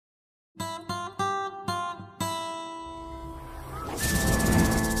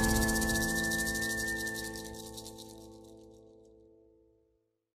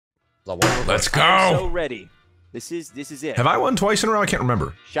The one. Let's go. I'm so ready. This is it. Have I won twice in a row? I can't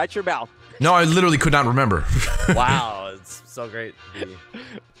remember. Shut your mouth. No, I literally could not remember. Wow, it's so great.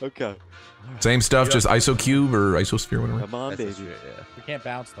 Okay. Same stuff, just iso cube or isosphere, whatever. Come on, baby. Yeah. We can't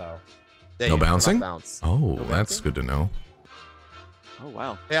bounce though. Yeah, No you cannot bouncing? Bounce. Oh, No that's bouncing? good to know. Oh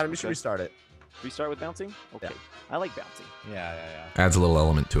wow. Yeah, we should restart it. Restart with bouncing. Okay. Yeah. I like bouncing. Yeah. Adds a little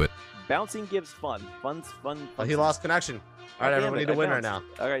element to it. Bouncing gives fun. Fun's fun. Oh, he lost connection. All right, everyone need to win right now.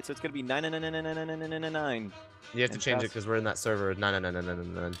 All right, so it's gonna be 9. You have to change it because we're in that server.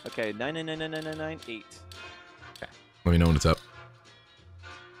 9. Okay, 9. 8. Let me know when it's up.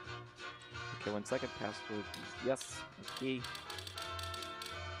 Okay, 1 second. Password. Yes. Okay.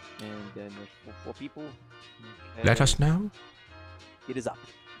 And then there's 4 people. Okay. Let us know. It is up.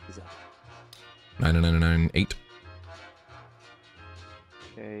 It is up. 99998.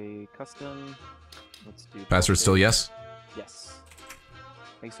 Okay, custom. Let's do. Password still yes? Yes.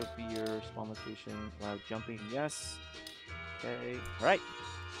 Isosphere, spawn location, loud jumping, yes. Okay, alright.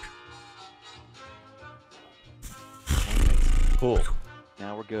 Cool.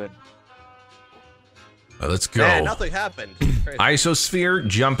 Now we're good. Let's go. Man, nothing happened. Crazy. Isosphere,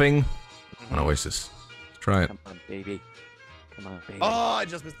 jumping. On Oasis. Let's try it. Come on, baby. Come on, baby. Oh, I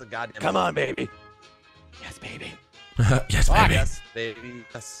just missed the goddamn. Come on, baby. Yes, baby. Yes, baby. Yes, baby.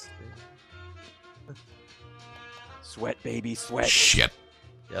 Yes. Sweat, baby, sweat. Shit.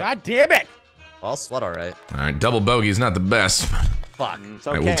 Yep. God damn it! Well, I'll sweat all right. All right, double bogey is not the best. Fuck. It's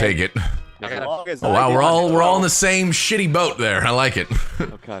I okay. will take it. As long as Oh I wow, get we're all in on the same shitty boat there. I like it.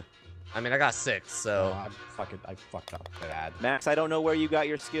 Okay. I mean, I got 6, so. I fucked up bad. Max, I don't know where you got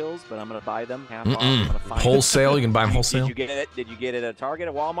your skills, but I'm gonna buy them. Half off. I'm gonna find Wholesale, you can buy them them. wholesale. Did you get it? Did you get it at Target,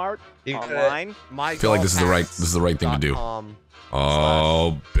 at Walmart, You get it. online? My I feel like this is the right thing to do.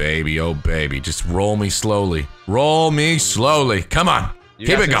 Oh baby, just roll me slowly. Roll me slowly. Come on. You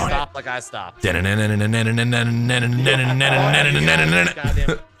Keep guys it should going. Stop like I stopped. It's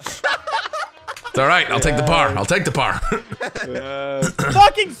all right. I'll take the par. I'll take the par.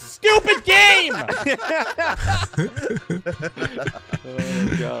 Fucking stupid game!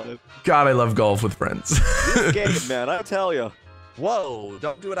 Oh god. God, I love golf with friends. This game, man, I tell you. Whoa!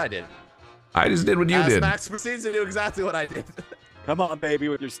 Don't do what I did. I just did what you As did. Max proceeds to do exactly what I did. Come on, baby,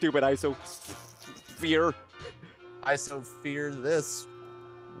 with your stupid ISO fear. I so fear this.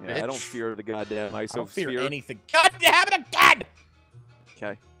 Yeah, I don't fear the goddamn ISO I don't fear sphere. anything. God damn it again!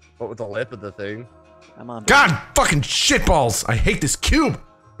 Okay. What with the lip of the thing? Come on, baby. God, fucking shitballs. I hate this cube.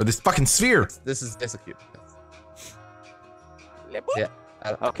 Or this fucking sphere. This is execute. Boop. Yeah.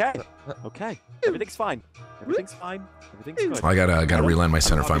 Okay. Okay. Everything's fine. Everything's fine. Everything's good. I gotta reline my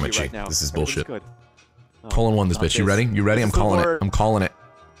center, I'm find my talking to you cheek. right now. This is Everything's bullshit. good. Oh, Hole in one this not bitch. You ready? You ready? This I'm is the calling it. worst. I'm calling it.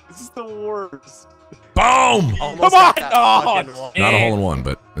 This is the worst. Boom! Almost Come got on! that Oh, fucking wall. Not a hole in one,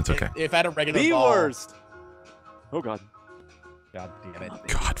 but it's okay. If I had a regular The ball. worst. Oh god. God damn it.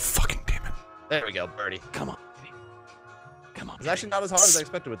 God fucking damn it. There we go, birdie. Come on. Come on. It's actually not as hard as I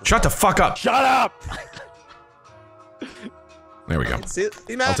expected with this. Shut the fuck up. Shut up! There we go. See,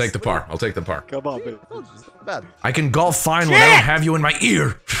 Max? I'll take the par. I'll take the par. Come on, baby. Oh, it's not bad. I can golf fine when I don't have you in my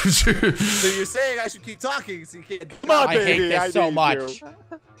ear. So you're saying I should keep talking so you can't. Come on, I hate baby. this so need much.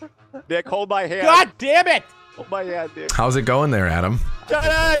 you. Nick, hold my hand. God damn it! Hold my hand, Nick. How's it going there, Adam? Shut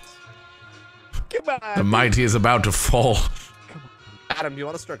it! Come on. The mighty is about to fall. Adam, do you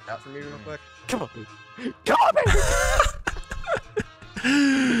want to start out for me real quick? Come on, baby. Come on, baby.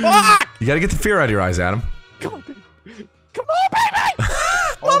 Fuck! You gotta get the fear out of your eyes, Adam. Come on, baby. Come on, baby.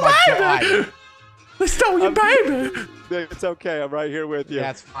 Oh my god. Let's go, you baby. Nick, it's okay. I'm right here with you.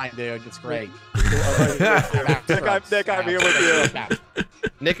 That's fine, dude. It's great. Nick, I'm here with you.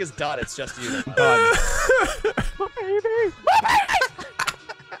 Nick is done. It's just you. Done. Baby.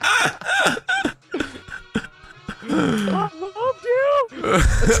 I love you.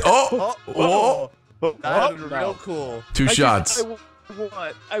 Oh, That was real cool. two shots.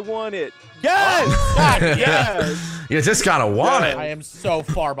 I want it. Yes. God, Yes. You just gotta want I it. am so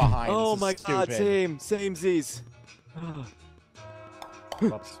far behind. Oh This is my god. stupid. Same Z's.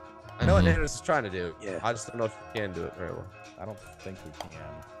 Whoops. I know what Nana's is trying to do. Yeah. I just don't know if you can do it very well. I don't think we can.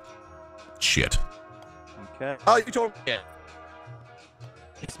 Shit. Okay. Oh, you told me.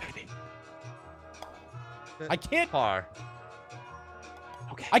 Yes, baby. I can't. Par.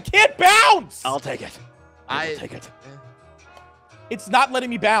 Okay. I can't bounce. I'll take it. I'll I take it. It's not letting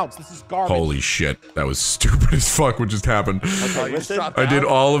me bounce. This is garbage. Holy shit. That was stupid as fuck what just happened. Okay, you listen. dropped I did down?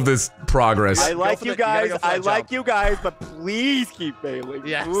 all of this progress. I like for you the- you gotta guys. go for I that like jump. you guys, but please keep failing.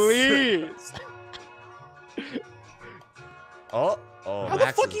 Yes. Please. Oh, How the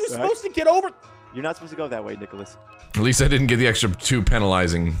Max fuck are you is- supposed to get over? You're not supposed to go that way, Nicholas. At least I didn't get the extra 2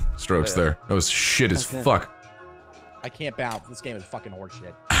 penalizing strokes there. That was shit as fuck. I can't bounce. This game is fucking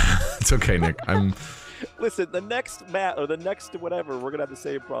horseshit. It's okay, Nick. Listen, the next mat or the next whatever, we're gonna have the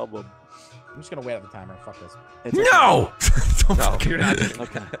same problem. I'm just gonna wait on the timer. Fuck this. No! No, you're not doing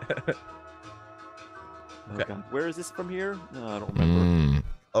Okay. okay. Oh, God. Where is this from here? No, I don't remember.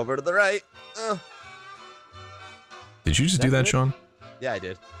 Over to the right. Did you just do that, Sean? Yeah, I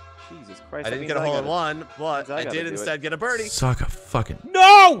did. Jesus Christ. I didn't get a hole in one, but I did instead get a birdie. Suck a fucking...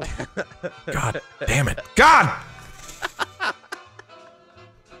 No! God damn it. God!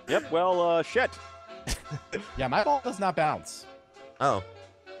 Yep, well, shit. Yeah, my ball does not bounce. Oh.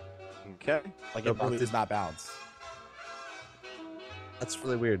 Okay. Like, it really does not bounce. That's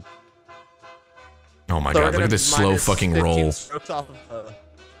really weird. Oh my God, look at this slow fucking roll. Strokes off of,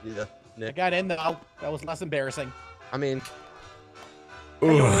 yeah, Nick. I got in, though. That was less embarrassing. I mean...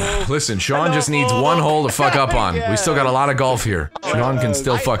 Listen, Sean just needs 1 hole to fuck up on. We still got a lot of golf here. Sean can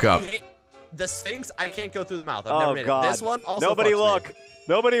still fuck up. The Sphinx, I can't go through the mouth. I've never made God. it. This one also Nobody fucks look. me.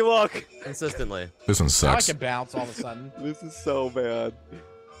 Nobody look. Consistently. This one Now I sucks. can bounce all of a sudden. This is so bad.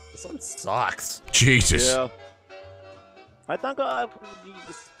 This one sucks. Jesus. Yeah. I think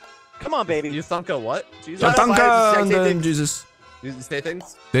come on, baby. You thunk a what? Jesus. Jesus. You say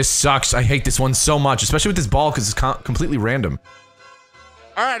things? This sucks. I hate this one so much, especially with this ball because it's completely random.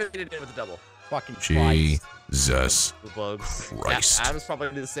 Alright, I did it with the double. Fucking Christ. Jesus The bugs. Christ. Adam's probably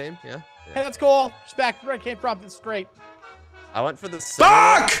gonna do the same, yeah? Hey, that's cool. Just back where I came from. This is great. I went for the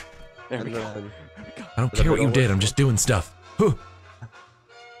Fuck! There we go. I don't care what you did. I'm just doing stuff. Whew.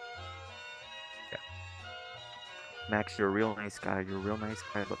 Max, you're a real nice guy. You're a real nice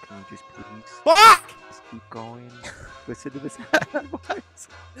guy, but can you just please Fuck! just keep going? Listen to this.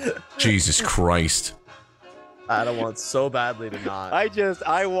 Jesus Christ. Adam wants so badly to not.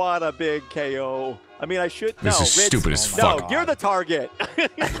 I want a big KO. I mean, I should. This no, is Ritz, stupid as No, fuck. you're the target.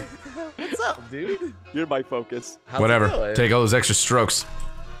 What's up, dude? You're my focus. How's it Whatever. going? Take all those extra strokes.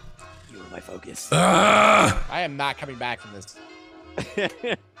 You're my focus. Ah! I am not coming back from this.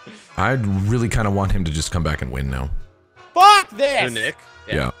 I really kind of want him to just come back and win now. Fuck Who, this! Nick?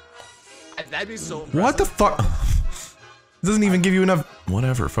 Yeah. That'd be so What the fuck? Doesn't even give you enough.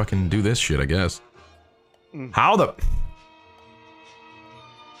 Whatever. Fucking do this shit, I guess. How the?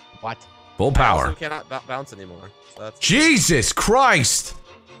 What? Full I power. also cannot bounce anymore. So that's Jesus Christ!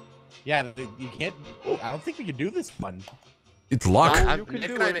 Yeah, you can't. I don't think we can do this one. It's luck. You can Nick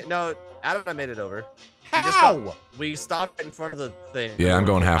do and I it. no, Adam and I made it over. How? We stopped in front of the thing. Yeah, I'm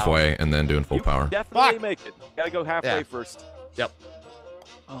going halfway and then doing full You power. definitely Fuck. make it. Gotta go halfway Yeah. first. Yep.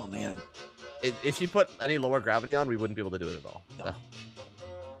 Oh man. If you put any lower gravity on, we wouldn't be able to do it at all. So.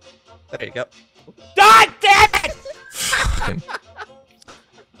 There you go. God damn it!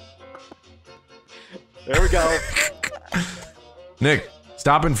 There we go. Nick,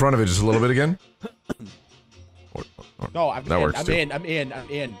 stop in front of it just a little bit again. No, I'm That in. works I'm too. in. I'm in. I'm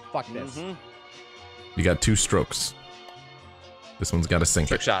in. Fuck this. You got 2 strokes. This one's got to sink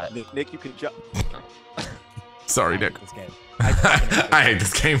Trick it. shot it. Nick, you can jump. Sorry, I Nick. hate this game. I hate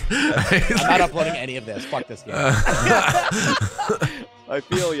this game. I'm not uploading any of this. Fuck this game. I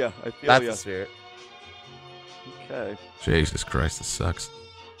feel ya. I feel That's ya. the spirit. Okay. Jesus Christ, this sucks.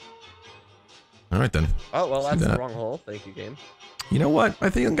 All right then. Oh, well, Let's do that's the that. wrong hole. Thank you, game. You know what? I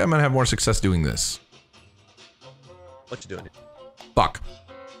think I might have more success doing this. What you doing? Fuck.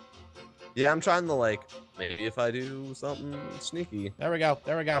 Yeah, I'm trying to, like, maybe if I do something sneaky. There we go.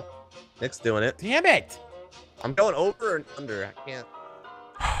 There we go. Nick's doing it. Damn it! I'm going over and under. I can't.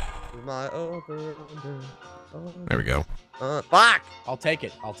 My over, under. There we go. Fuck! I'll take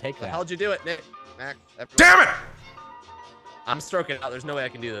it. I'll take The that. hell'd you do it, Nick? Max, everyone. Damn it! I'm stroking out. There's no way I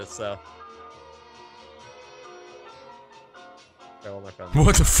can do this, so. Farewell, my friend.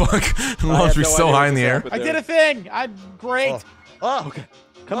 What the fuck? Launched me so high in the air. I did a thing. I'm great. Oh, Okay.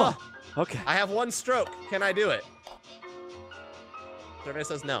 Come on. Okay. I have 1 stroke. Can I do it? Survey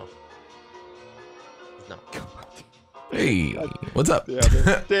says no. No. Hey, what's up? Damn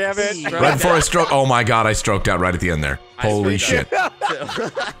it. Damn it. Right before I stroke. Oh my God, I stroked out right at the end there. I Holy straight shit. up.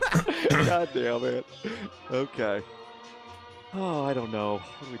 God damn it. Okay. Oh, I don't know.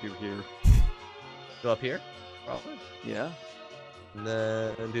 What do we do here? Go up here. Probably. Yeah. And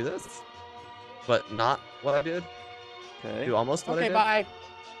then do this. But not what I did. Okay. Do almost what I Okay, did. bye.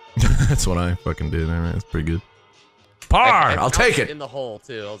 That's what I fucking did. All right, that's pretty good. I Par! I'll take bounced it. In the hole,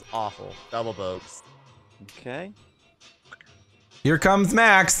 too. It was awful. Double boats. Okay. Here comes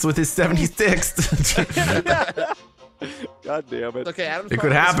Max with his 76th. God damn it. Okay, Adam's It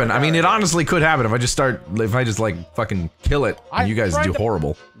could happen. I mean, it honestly could happen if I just like fucking kill it and you guys do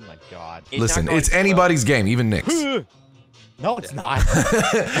horrible. Oh my god. Listen, it's anybody's game, even Nick's. No, it's not.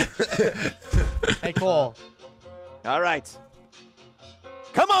 Hey, cool. All right.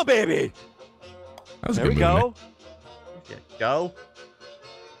 Come on, baby. That was a There we good move, go. Yeah, go.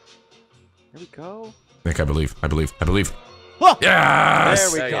 There we go. Nick, I believe. Huh. Yes!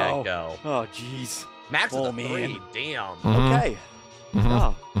 There we There go. you go. Oh, jeez. Max with Oh, a 3. man. Damn. Okay.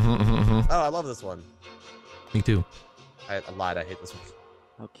 Oh. Oh, I love this one. Me too. I lied. I hate this one.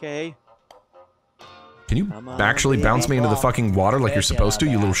 Okay. Can you Come on, actually baby. bounce me into the fucking water like you're Yeah, supposed to,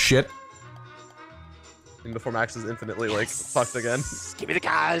 you little shit? And before Max is infinitely like fucked again. Give me the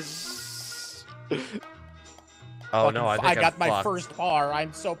cash. Oh no, I think got I'm my fucked. first par.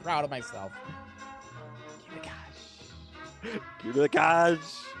 I'm so proud of myself. Give me the cash. Give me the cash.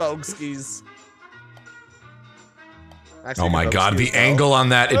 Bogskis. Oh my god, the angle on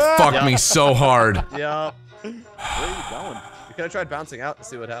that, it fucked me so hard. Yep. Where are you going? You could have tried bouncing out to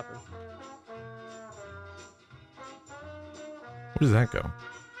see what happened. Where does that go?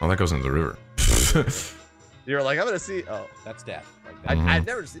 Oh, that goes into the river. You're like, I'm gonna see. Oh, That's death. Right there. I've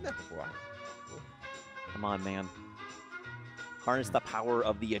never seen that before. Come on, man. Harness the power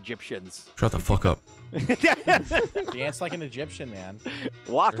of the Egyptians. Shut the fuck up. Dance like an Egyptian, man.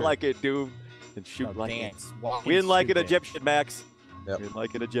 Walk like it, dude. And shoot No, like dance. it. Walk Win and like an shoot it. Egyptian, Max. Yep. Win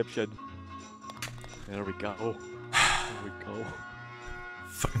like an Egyptian. There we go. There we go.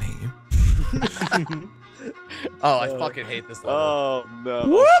 Fucking hate you. Oh, I fucking hate this level. Oh,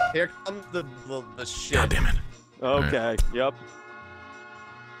 no. Here comes the shit. God damn it. Okay, yep.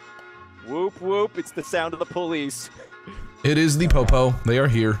 Whoop, whoop. It's the sound of the police. It is the popo. They are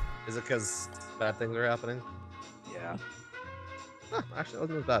here. Is it because bad things are happening? Yeah. Huh, actually, that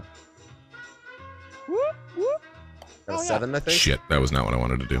wasn't as bad. Whoop, whoop. Got a Oh, yeah. 7, I think. Shit, that was not what I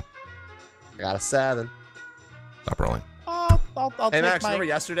wanted to do. I got a 7. Stop rolling. I'll Hey take Max, my... remember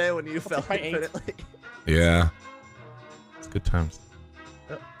yesterday when you fell take my 8. infinitely? Yeah. It's good times.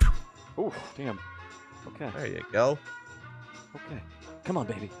 Ooh, damn. Okay, There you go. okay. Come on,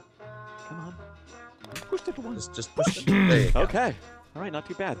 baby. Come on. Push it to one. Just push it. There you go. Okay. All right, not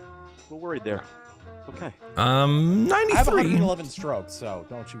too bad. A little worried there. Okay. I have 93. 111 strokes, so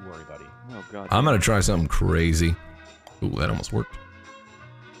don't you worry, buddy. Oh, God. I'm gonna try something crazy. Ooh, that almost worked.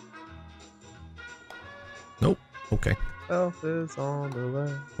 Nope. Okay. Elf is on the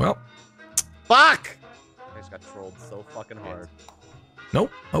way. Well, Fuck! I just got trolled so fucking hard.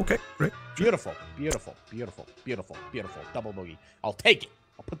 nope. Okay, great. Beautiful, beautiful, beautiful, beautiful, beautiful. Double bogey. I'll take it.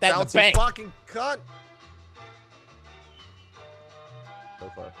 I'll put that Bounce in the you bank. fucking cunt!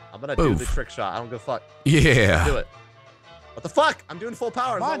 So far. I'm gonna do the Oof. trick shot. I don't give a fuck. Yeah. Do it. What the fuck? I'm doing full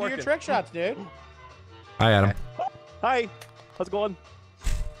power. Come It's on, not do your working. trick shots, dude. Hi, Adam. Hi. How's it going?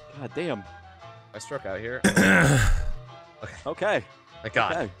 God damn. I struck out here. Okay. Thank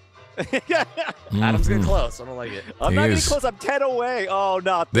God. Okay. Adam's getting Mhm. close. I don't like it. I'm He not getting is. close. I'm 10 away. Oh,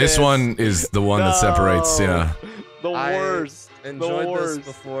 not This one is the one that separates, No. yeah. The I worst. Enjoyed this worst.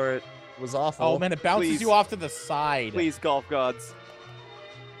 before it was awful. Oh man, it bounces Please. you off to the side. Please, golf gods.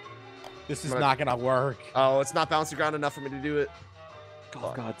 This is I'm not gonna work. Oh, it's not bouncing ground enough for me to do it. Golf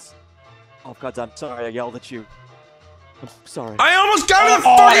Fuck. gods. Golf gods, I'm sorry I yelled at you. I'm sorry. I almost got it!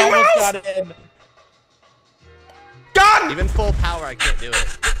 Oh, I Fucking almost mouse! got it in. God! Even full power, I can't do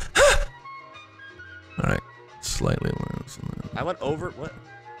it. All right, slightly less. I went over. What?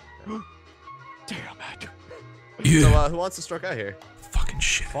 Damn it. Yeah. So, who wants to stroke out here? Fucking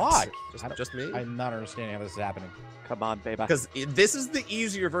shit. Fuck. Just me? I'm not understanding how this is happening. Come on, baby. Because this is the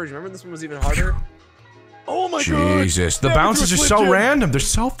easier version. Remember this one was even harder? Oh my god. Jesus, the Never bounces do are a so flip jam. random. They're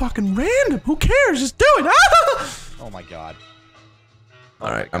so fucking random. Who cares? Just do it. Ah! Oh my god. All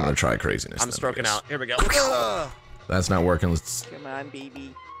right, I'm gonna try craziness. I'm then, I stroking guess. out. Here we go. Ugh. That's not working. Let's. Come on,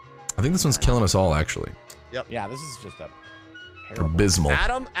 baby. I think this one's killing us all, actually. Yeah, this is just a terrible. Abysmal.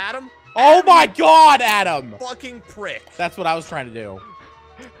 Adam, Oh my god, Adam! fucking prick. That's what I was trying to do.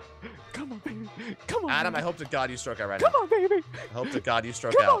 Come on, baby. Come on. Adam, I baby. hope to God you stroke out right Come now. on, baby. I hope to God you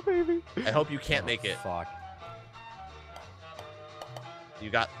stroke Come on, out. baby. I hope you can't make it. Fuck. You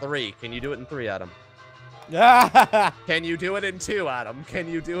got 3. Can you do it in 3, Adam? Ah! Can you do it in 2, Adam? Can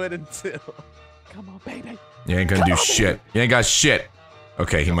you do it in 2? Come on, baby. You ain't gonna do shit. You ain't got shit.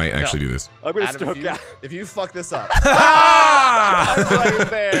 Okay, he might No. actually do this. I'm gonna Adam, stroke out. if you fuck this up, Right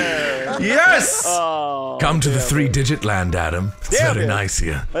there. Yes! Oh, Come to the damn it. 3-digit land, Adam. It's Damn very it. nice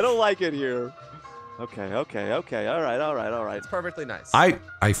here. I don't like it here. Okay, okay, okay. All right, all right, all right. it's perfectly nice. I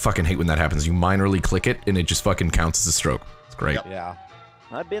fucking hate when that happens. You minorly click it and it just fucking counts as a stroke. It's great. Yep. Yeah.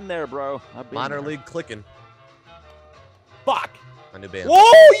 I've been there, bro. I've been Minor there. league clicking. Fuck. My new band.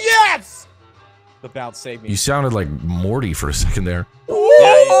 Oh, yes! The bounce saved me. You sounded like Morty for a second there.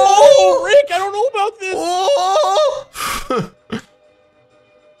 Oh, Rick, I don't know about this.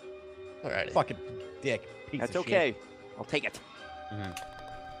 Alrighty. Fucking dick. Piece That's of okay. I'll take it. Mhm.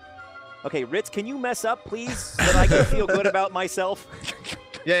 Okay, Ritz, can you mess up, please, so that I can feel good about myself?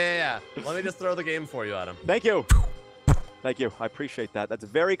 Yeah. Let me just throw the game for you, Adam. Thank you. Thank you. I appreciate that. That's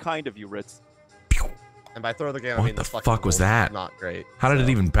very kind of you, Ritz. And by throw the game, I What mean the this fucking fuck was roll is that? Not great. How did it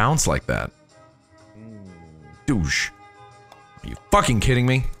so. even bounce like that? Douche. Are you fucking kidding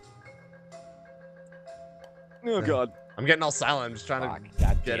me? Oh, God. I'm getting all silent. I'm just trying Fuck, to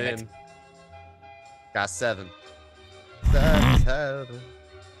God get damn it. in. Got 7. 7.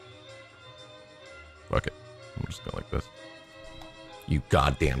 Fuck it. I'm just going like this. You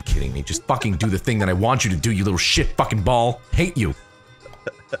goddamn kidding me. Just fucking do the thing that I want you to do, you little shit fucking ball. Hate you.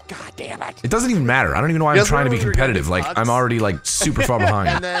 God damn it. It doesn't even matter. I don't even know why I'm Yes, trying to be we were gonna competitive. do Like, pucks. I'm already, like, super far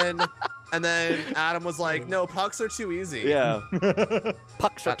behind. And then Adam was like, "No, pucks are too easy." Yeah.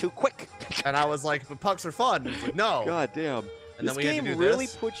 Pucks are too quick. And I was like, "But pucks are fun." He's like, "No." God damn. And This then we had to game do really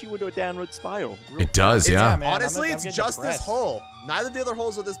this. puts you into a downward spiral. Really It does, It's- yeah. man, Honestly, I'm it's getting just this depressed. hole. Neither of the other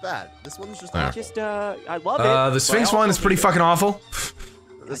holes are this bad. This one's just Alright. awful. Just, I love it. The but Sphinx I one also is pretty hate it. fucking awful.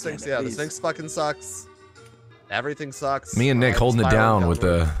 The Sphinx, damn it, yeah, the please. Sphinx fucking sucks. Everything sucks. Me and Nick holding it down with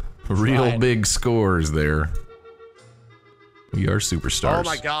the real Trying. big scores there. We are superstars. Oh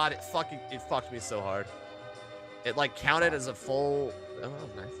my god, it fucked me so hard. It like counted as a full. Oh, that was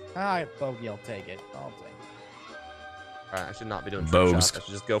nice. Ah, bogey, I'll take it. I'll take it. Alright, I should not be doing trick Bobes. shots. I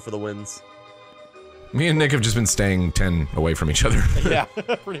should just go for the wins. Me and Nick have just been staying 10 away from each other. Yeah,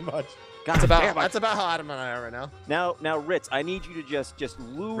 pretty much. God That's damn it. about how Adam and I are right now. Now, Ritz, I need you to just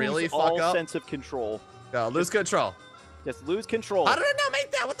lose Really fuck all up? sense of control. Go, lose control. Just lose control. How did I not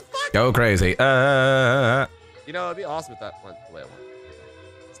make that? What the fuck? Go crazy. You know, it'd be awesome if that went the way I want.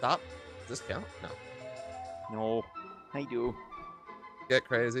 Stop. Does this count? No. No, I do. Get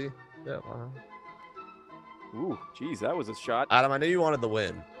crazy. Yeah, wow. Ooh, geez, that was a shot. Adam, I knew you wanted the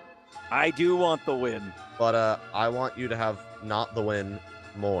win, I do want the win. but I want you to have not the win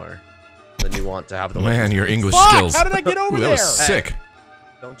more than you want to have the win. Man, your English Fuck! skills. How did I get over Ooh, that there? was sick.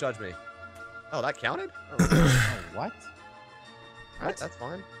 Don't judge me. Oh, that counted? Oh, Oh, what? alright, that's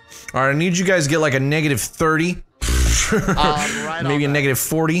fine. All right, I need you guys to get like a -30. Right Maybe a on that.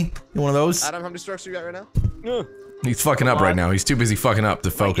 -40. One of those. Adam, how many strokes you got right now? He's fucking up right now. He's too busy fucking up to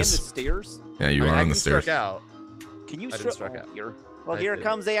Am I in the focus. stairs? Yeah, you I mean, are I on the can stairs. stroke out. Can you I didn't stroke? stroke out. Here. Well, I here did.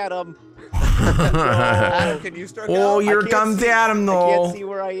 comes Adam. Adam, can you stroke Oh, out? here can't comes see- Adam, I can't though. see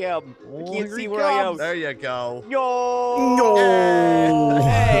where I am. I Oh, can't here see he where I am. comes. There you go. No. No.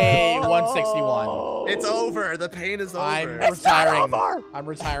 Hey, 161. It's over. The pain is over. I'm retiring. I'm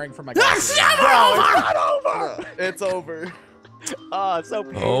retiring from my golf career. Not over. It's over. Oh, so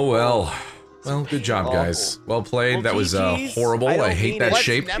painful. Oh well. Well, good job, guys. Well played. Well, that was GG's. horrible. I don't I hate mean that it. Let's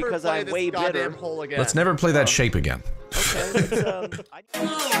shape. never Because play I'm this way goddamn better. hole again. Let's never play that shape again. Okay, let's,